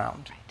on the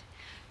ground?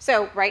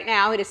 So right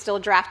now, it is still a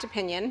draft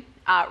opinion.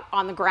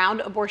 On the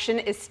ground, abortion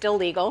is still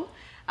legal.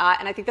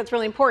 And I think that's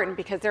really important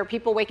because there are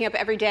people waking up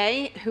every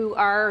day who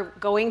are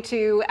going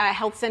to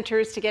health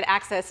centers to get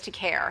access to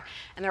care.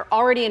 And there are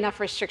already enough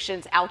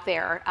restrictions out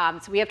there.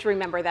 So we have to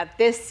remember that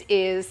this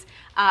is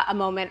a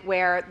moment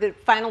where the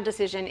final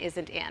decision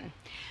isn't in.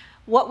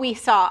 What we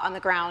saw on the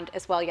ground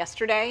as well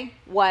yesterday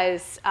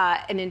was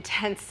an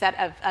intense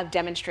set of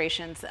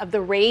demonstrations of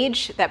the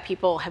rage that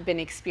people have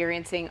been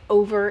experiencing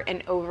over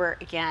and over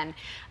again,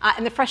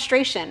 and the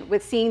frustration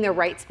with seeing their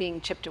rights being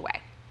chipped away.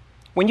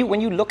 When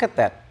you look at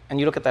that, and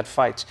you look at that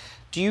fight,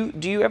 do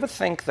you ever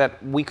think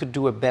that we could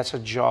do a better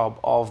job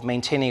of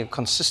maintaining a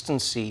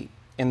consistency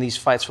in these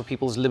fights for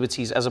people's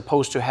liberties as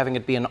opposed to having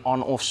it be an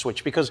on-off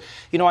switch? Because,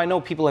 I know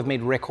people have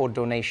made record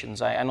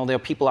donations. I know there are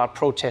people out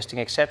protesting,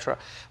 etc.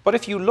 But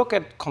if you look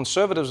at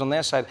conservatives on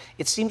their side,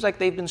 it seems like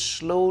they've been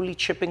slowly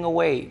chipping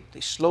away.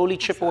 They slowly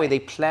chip away. They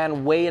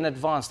plan way in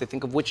advance. They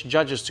think of which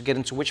judges to get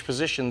into which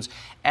positions.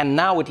 And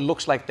now it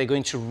looks like they're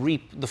going to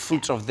reap the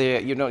fruits of their,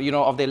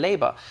 of their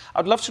labor.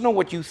 I'd love to know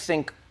what you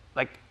think,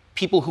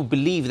 people who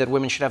believe that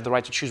women should have the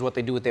right to choose what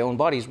they do with their own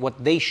bodies,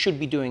 what they should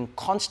be doing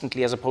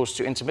constantly as opposed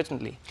to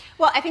intermittently.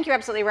 Well, I think you're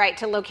absolutely right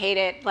to locate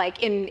it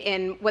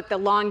in what the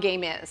long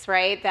game is,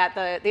 right? That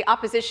the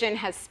opposition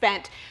has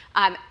spent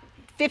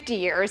 50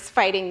 years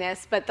fighting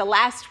this, but the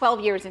last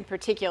 12 years in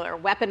particular,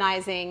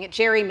 weaponizing,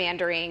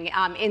 gerrymandering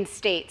in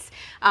states,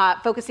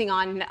 focusing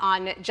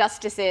on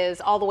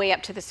justices all the way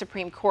up to the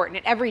Supreme Court. And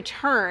at every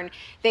turn,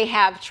 they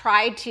have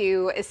tried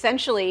to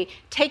essentially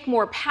take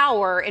more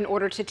power in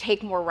order to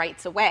take more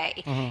rights away.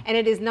 Mm-hmm. And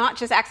it is not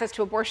just access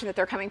to abortion that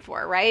they're coming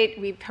for, right?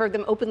 We've heard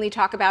them openly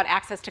talk about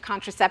access to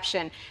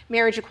contraception,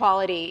 marriage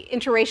equality,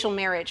 interracial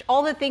marriage,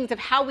 all the things of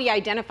how we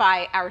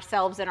identify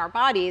ourselves and our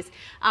bodies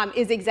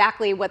is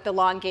exactly what the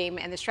long game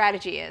and and the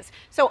strategy is.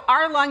 So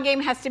our long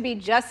game has to be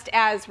just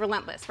as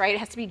relentless, right? It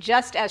has to be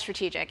just as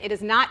strategic. It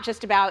is not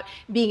just about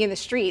being in the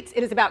streets.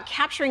 It is about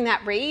capturing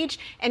that rage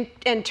and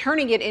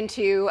turning it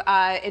into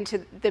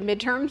the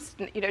midterms,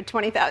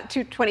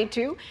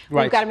 2022.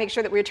 Right. We've got to make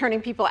sure that we're turning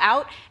people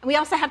out. And we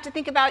also have to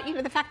think about,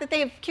 the fact that they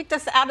have kicked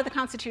us out of the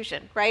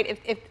Constitution, right?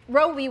 If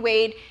Roe v.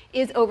 Wade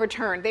is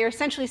overturned, they are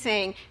essentially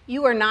saying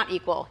you are not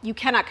equal. You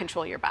cannot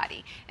control your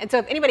body. And so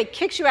if anybody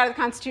kicks you out of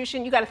the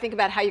Constitution, you got to think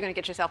about how you're going to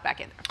get yourself back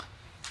in there.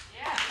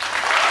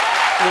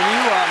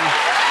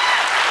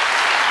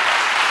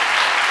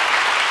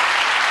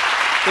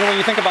 When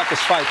you think about this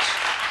fight,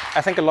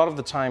 I think a lot of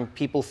the time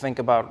people think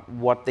about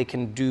what they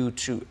can do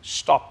to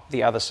stop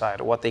the other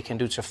side or what they can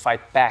do to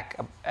fight back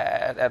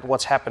at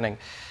what's happening.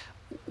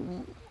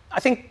 I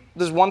think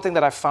there's one thing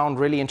that I found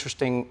really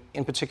interesting,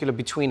 in particular,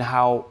 between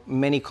how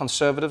many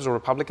conservatives or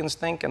Republicans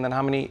think and then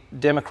how many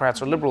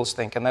Democrats or liberals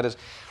think, and that is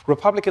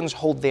Republicans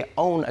hold their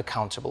own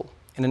accountable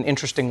in an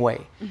interesting way.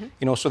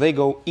 So they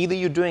go, either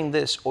you're doing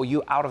this or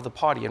you're out of the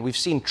party, and we've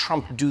seen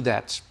Trump do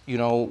that,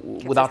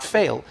 without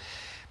fail.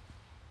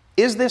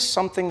 Is this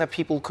something that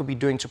people could be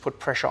doing to put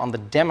pressure on the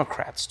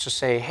Democrats to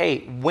say, hey,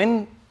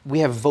 when we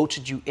have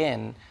voted you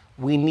in,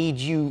 we need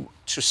you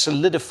to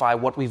solidify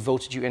what we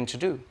voted you in to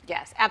do?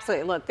 Yes,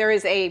 absolutely. Look, there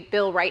is a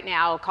bill right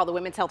now called the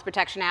Women's Health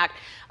Protection Act.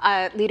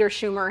 Leader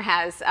Schumer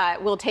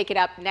will take it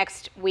up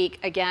next week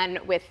again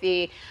with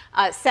the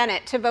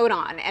Senate to vote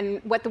on.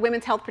 And what the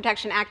Women's Health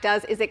Protection Act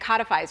does is it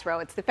codifies Roe.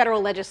 It's the federal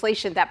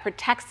legislation that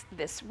protects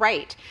this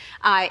right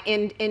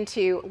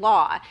into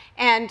law.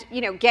 And,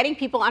 getting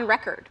people on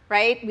record,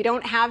 right? We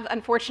don't have,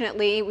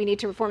 unfortunately, we need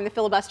to reform the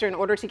filibuster in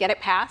order to get it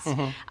passed.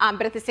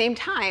 But at the same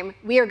time,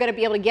 we are going to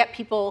be able to get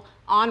people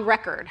on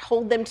record,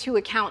 hold them to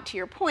account, to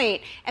your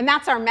point, and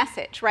that's our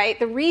message, right?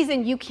 The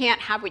reason you can't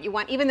have what you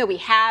want, even though we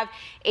have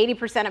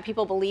 80% of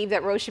people believe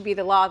that Roe should be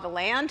the law of the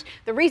land,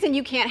 the reason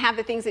you can't have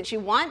the things that you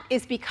want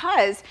is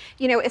because,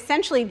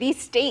 essentially these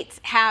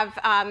states have,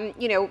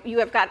 you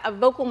have got a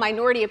vocal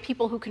minority of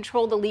people who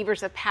control the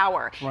levers of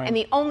power. Right. And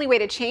the only way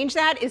to change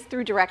that is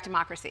through direct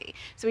democracy.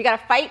 So we got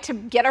to fight to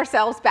get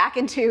ourselves back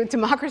into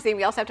democracy.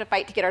 We also have to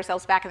fight to get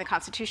ourselves back in the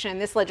Constitution,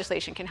 and this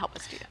legislation can help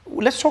us do that.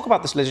 Let's talk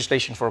about this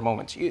legislation for a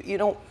moment.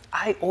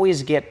 I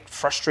always get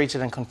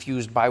frustrated and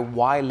confused by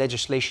why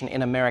legislation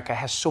in America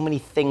has so many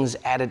things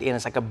added in.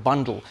 It's like a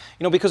bundle,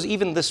 because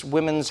even this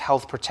Women's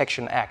Health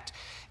Protection Act,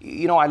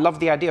 I love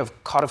the idea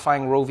of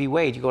codifying Roe v.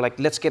 Wade. You go like,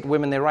 let's get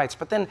women their rights.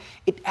 But then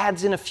it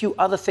adds in a few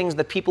other things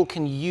that people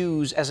can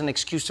use as an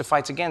excuse to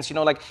fight against.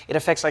 Like it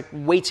affects like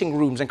waiting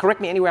rooms. And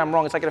correct me anywhere I'm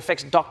wrong. It's like it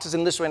affects doctors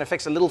in this way and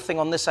affects a little thing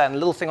on this side and a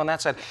little thing on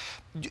that side.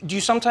 Do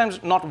you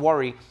sometimes not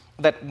worry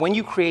that when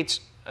you create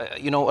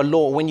a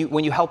law, when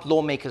you help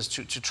lawmakers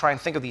to try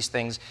and think of these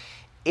things,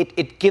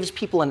 it gives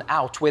people an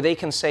out where they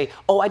can say,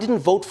 oh, I didn't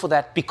vote for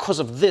that because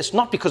of this,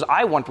 not because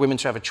I want women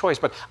to have a choice,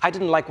 but I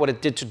didn't like what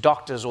it did to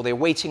doctors or their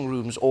waiting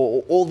rooms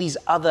or all these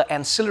other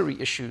ancillary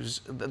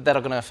issues that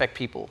are going to affect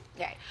people.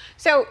 Okay.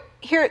 So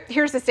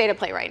here's the state of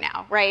play right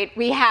now, right?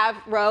 We have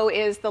Roe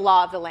is the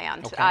law of the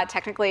land,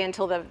 technically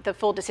until the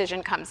full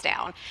decision comes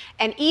down.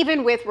 And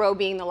even with Roe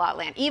being the law of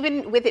the land,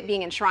 even with it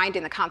being enshrined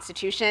in the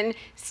Constitution,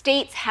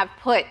 states have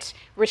put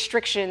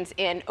restrictions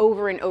in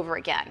over and over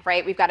again,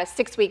 right? We've got a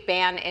 6-week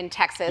ban in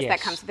Texas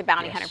that comes with the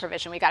bounty hunter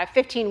provision. We've got a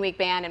 15-week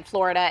ban in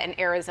Florida and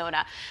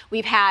Arizona.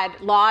 We've had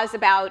laws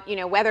about,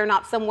 whether or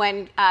not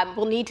someone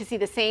will need to see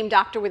the same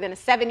doctor within a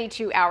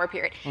 72-hour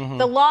period.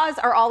 The laws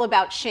are all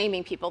about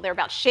shaming people. They're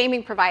about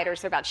shaming providers.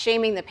 They're about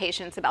shaming the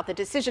patients about the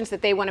decisions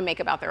that they want to make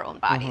about their own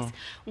bodies.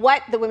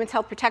 What the Women's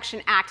Health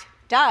Protection Act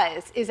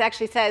does is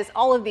actually says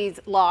all of these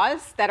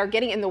laws that are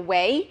getting in the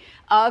way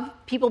of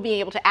people being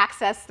able to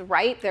access the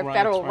right, their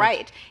federal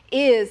right,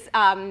 is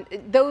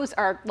those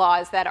are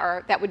laws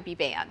that would be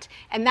banned.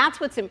 And that's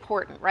what's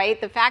important,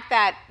 right? The fact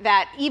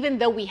that even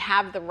though we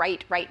have the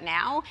right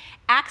now,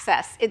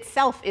 access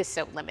itself is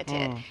so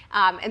limited.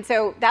 And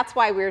so that's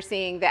why we're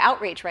seeing the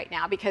outrage right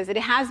now, because it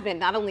has been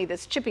not only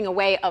this chipping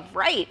away of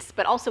rights,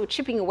 but also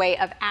chipping away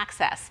of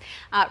access.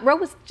 Roe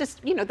was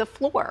just, the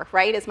floor,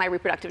 right, as my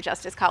reproductive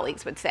justice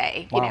colleagues would say.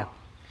 Wow.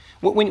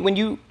 When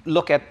you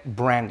look at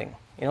branding,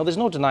 there's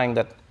no denying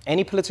that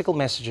any political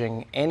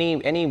messaging,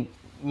 any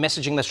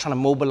messaging that's trying to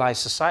mobilize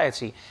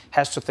society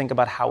has to think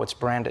about how it's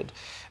branded.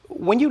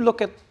 When you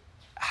look at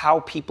how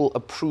people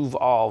approve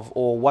of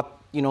or what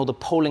the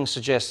polling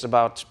suggests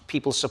about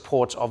people's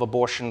support of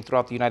abortion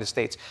throughout the United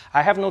States,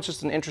 I have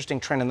noticed an interesting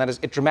trend, and that is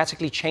it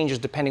dramatically changes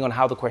depending on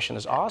how the question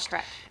is asked.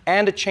 Correct.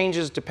 And it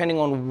changes depending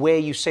on where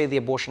you say the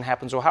abortion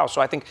happens or how. So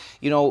I think,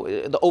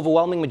 the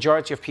overwhelming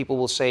majority of people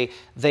will say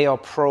they are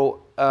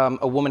pro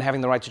a woman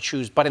having the right to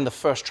choose, but in the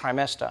first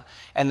trimester.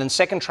 And then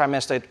second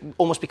trimester, it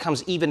almost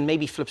becomes even,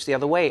 maybe flips the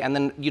other way. And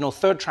then,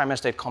 third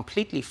trimester, it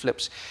completely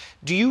flips.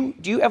 Do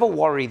you ever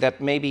worry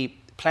that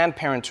maybe Planned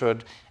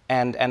Parenthood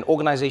and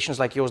organizations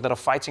like yours that are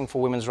fighting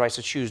for women's rights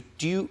to choose,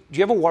 do you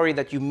ever worry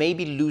that you may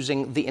be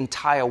losing the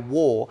entire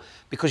war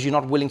because you're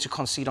not willing to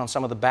concede on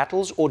some of the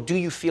battles? Or do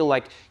you feel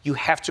like you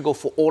have to go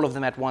for all of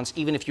them at once,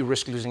 even if you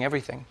risk losing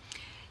everything?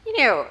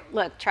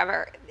 Look,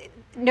 Trevor,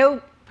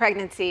 no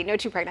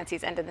two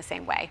pregnancies end in the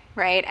same way,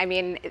 right? I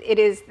mean, it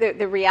is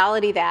the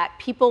reality that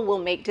people will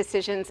make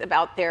decisions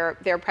about their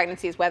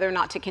pregnancies, whether or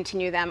not to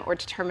continue them or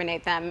to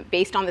terminate them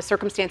based on the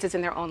circumstances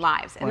in their own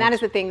lives. And that is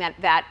the thing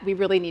that we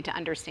really need to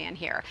understand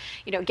here.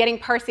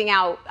 Parsing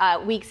out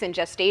weeks in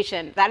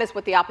gestation, that is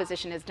what the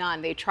opposition has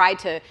done. They tried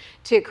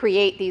to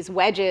create these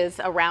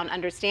wedges around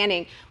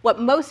understanding. What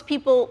most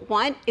people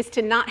want is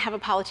to not have a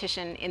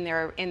politician in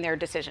their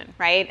decision,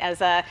 right?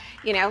 As a,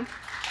 right?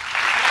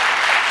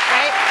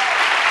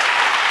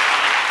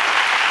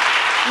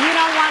 You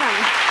don't want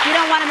them. You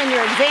don't want them in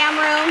your exam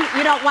room.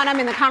 You don't want them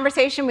in the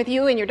conversation with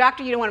you and your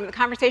doctor. You don't want them in the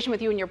conversation with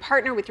you and your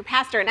partner, with your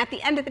pastor. And at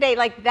the end of the day,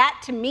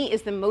 that to me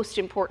is the most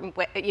important,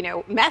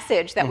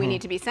 message that we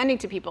need to be sending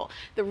to people.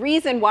 The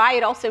reason why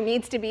it also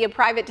needs to be a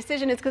private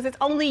decision is because it's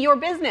only your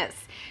business.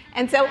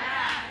 And so,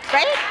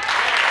 right?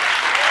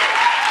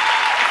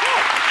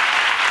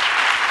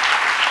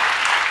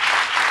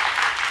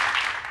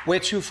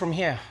 Where to from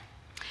here?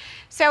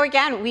 So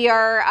again,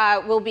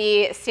 we'll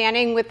be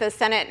standing with the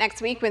Senate next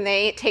week when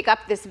they take up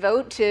this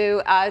vote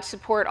to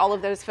support all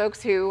of those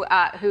folks who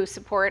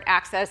support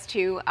access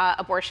to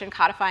abortion,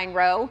 codifying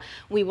Roe.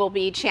 We will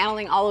be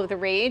channeling all of the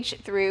rage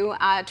through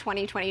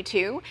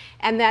 2022,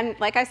 and then,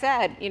 like I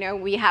said,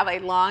 we have a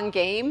long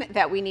game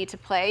that we need to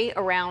play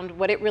around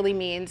what it really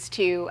means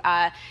to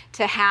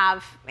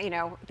have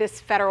this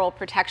federal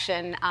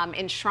protection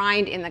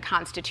enshrined in the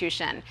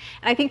Constitution. And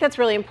I think that's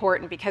really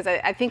important because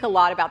I think a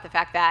lot about the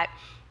fact that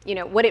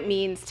what it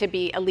means to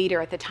be a leader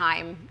at the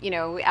time,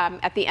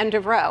 at the end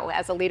of Roe,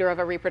 as a leader of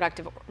a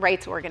reproductive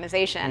rights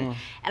organization.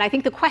 And I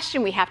think the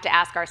question we have to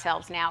ask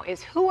ourselves now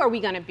is, who are we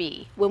going to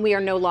be when we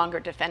are no longer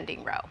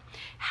defending Roe?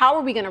 How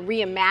are we going to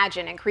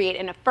reimagine and create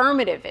an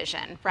affirmative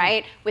vision,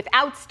 right,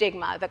 without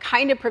stigma, the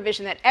kind of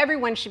provision that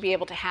everyone should be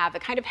able to have, the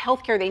kind of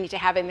health care they need to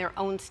have in their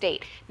own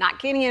state, not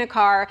getting in a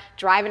car,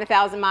 driving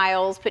 1,000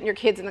 miles, putting your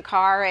kids in the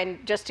car,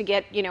 and just to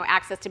get,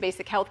 access to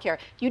basic health care.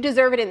 You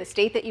deserve it in the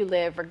state that you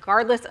live,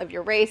 regardless of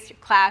your race, your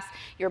class,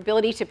 your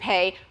ability to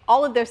pay.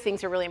 All of those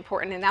things are really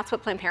important, and that's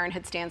what Planned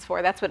Parenthood stands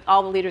for. That's what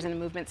all the leaders in the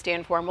movement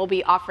stand for, and we'll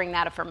be offering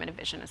that affirmative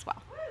vision as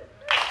well.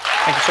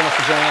 Thank you so much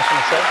for joining us on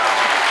the show.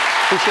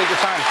 Appreciate your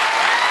time.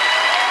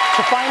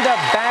 To find a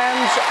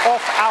Bands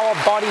Off Our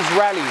Bodies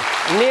rally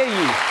near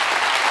you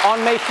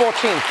on May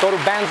 14th, go to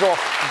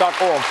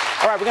bandsoff.org.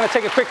 All right, we're going to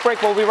take a quick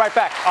break. We'll be right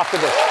back after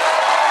this.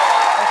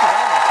 Thank you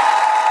very much.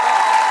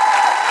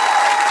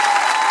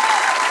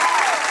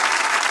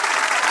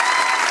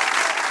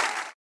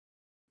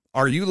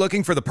 Are you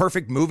looking for the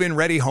perfect move-in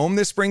ready home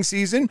this spring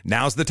season?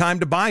 Now's the time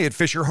to buy at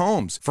Fisher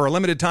Homes. For a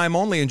limited time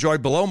only, enjoy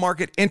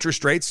below-market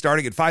interest rates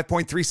starting at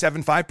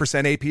 5.375%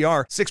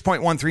 APR,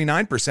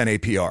 6.139%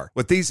 APR.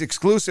 With these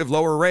exclusive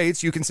lower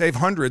rates, you can save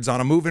hundreds on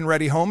a move-in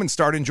ready home and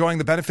start enjoying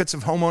the benefits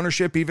of home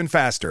ownership even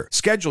faster.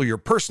 Schedule your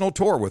personal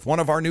tour with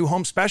one of our new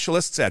home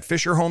specialists at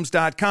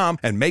FisherHomes.com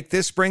and make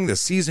this spring the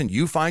season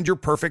you find your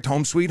perfect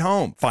home sweet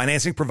home.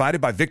 Financing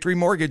provided by Victory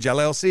Mortgage,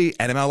 LLC,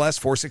 NMLS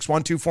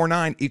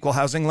 461249, Equal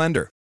Housing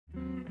Lender.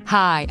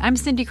 Hi, I'm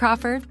Cindy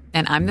Crawford,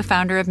 and I'm the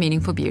founder of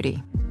Meaningful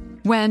Beauty.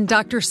 When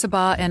Dr.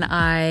 Sabah and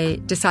I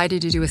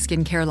decided to do a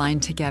skincare line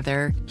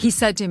together, he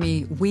said to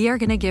me, we are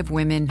going to give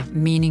women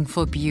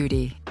meaningful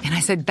beauty. And I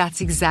said,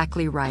 that's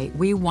exactly right.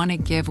 We want to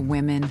give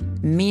women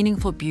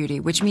meaningful beauty,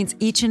 which means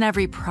each and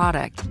every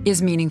product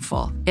is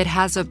meaningful. It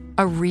has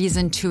a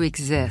reason to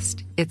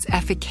exist. It's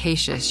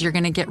efficacious. You're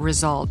going to get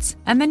results.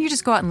 And then you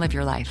just go out and live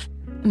your life.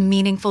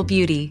 Meaningful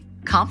Beauty.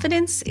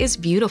 Confidence is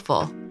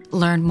beautiful.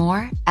 Learn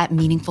more at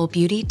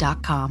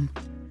meaningfulbeauty.com.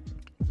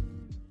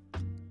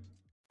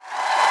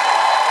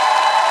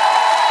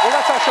 Well,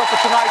 that's our show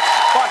for tonight.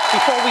 But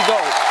before we go,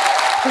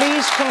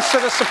 please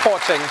consider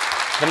supporting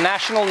the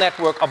National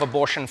Network of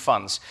Abortion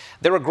Funds.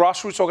 They're a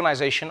grassroots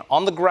organization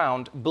on the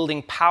ground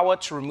building power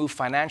to remove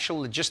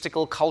financial,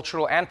 logistical,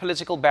 cultural, and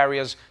political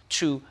barriers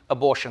to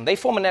abortion. They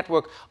form a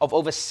network of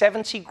over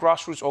 70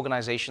 grassroots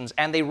organizations,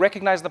 and they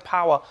recognize the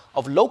power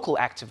of local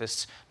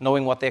activists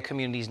knowing what their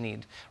communities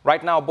need.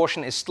 Right now,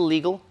 abortion is still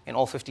legal in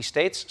all 50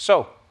 states,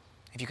 so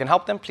if you can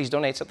help them, please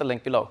donate at the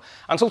link below.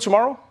 Until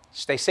tomorrow,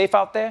 stay safe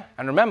out there,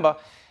 and remember,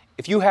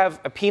 if you have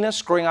a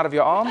penis growing out of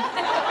your arm,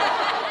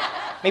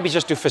 maybe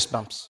just do fist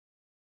bumps.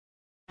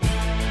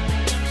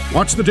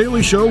 Watch The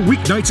Daily Show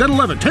weeknights at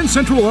 11, 10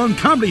 Central on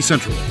Comedy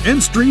Central.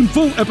 And stream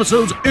full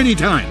episodes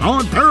anytime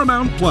on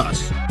Paramount+.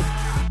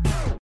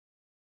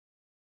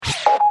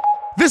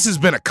 This has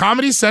been a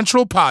Comedy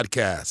Central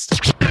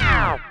podcast.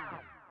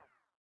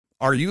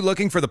 Are you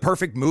looking for the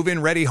perfect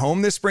move-in ready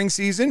home this spring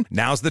season?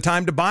 Now's the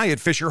time to buy at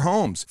Fisher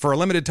Homes. For a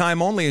limited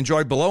time only,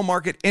 enjoy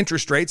below-market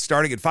interest rates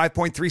starting at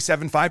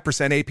 5.375%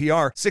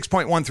 APR,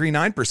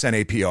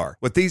 6.139% APR.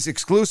 With these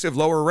exclusive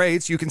lower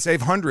rates, you can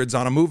save hundreds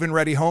on a move-in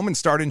ready home and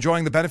start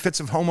enjoying the benefits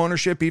of home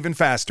ownership even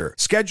faster.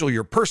 Schedule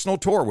your personal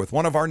tour with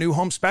one of our new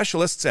home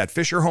specialists at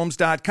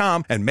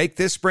FisherHomes.com and make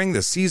this spring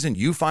the season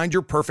you find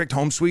your perfect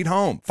home sweet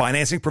home.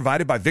 Financing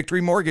provided by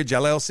Victory Mortgage,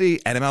 LLC,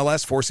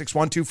 NMLS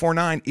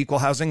 461249, Equal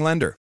Housing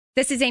Lender.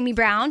 This is Amy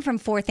Brown from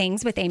 4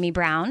 Things with Amy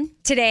Brown.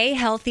 Today,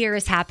 healthier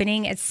is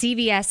happening at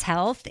CVS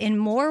Health in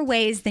more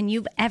ways than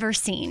you've ever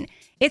seen.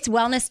 It's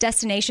wellness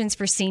destinations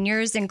for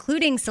seniors,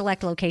 including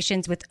select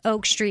locations with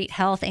Oak Street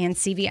Health and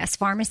CVS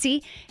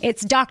Pharmacy.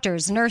 It's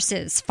doctors,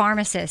 nurses,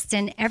 pharmacists,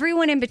 and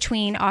everyone in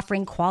between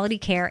offering quality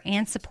care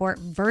and support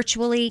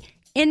virtually,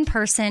 in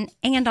person,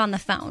 and on the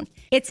phone.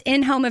 It's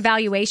in-home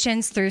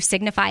evaluations through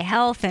Signify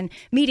Health and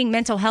meeting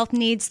mental health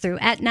needs through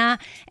Aetna.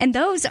 And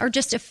those are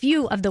just a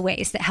few of the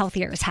ways that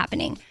healthier is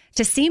happening.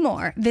 To see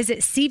more,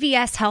 visit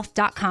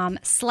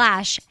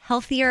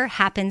cvshealth.com/healthier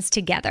happens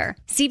together.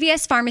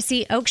 CVS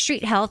Pharmacy, Oak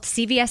Street Health,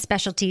 CVS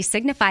Specialty,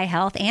 Signify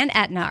Health, and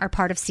Aetna are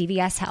part of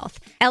CVS Health.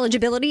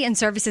 Eligibility and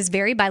services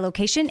vary by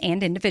location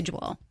and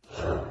individual.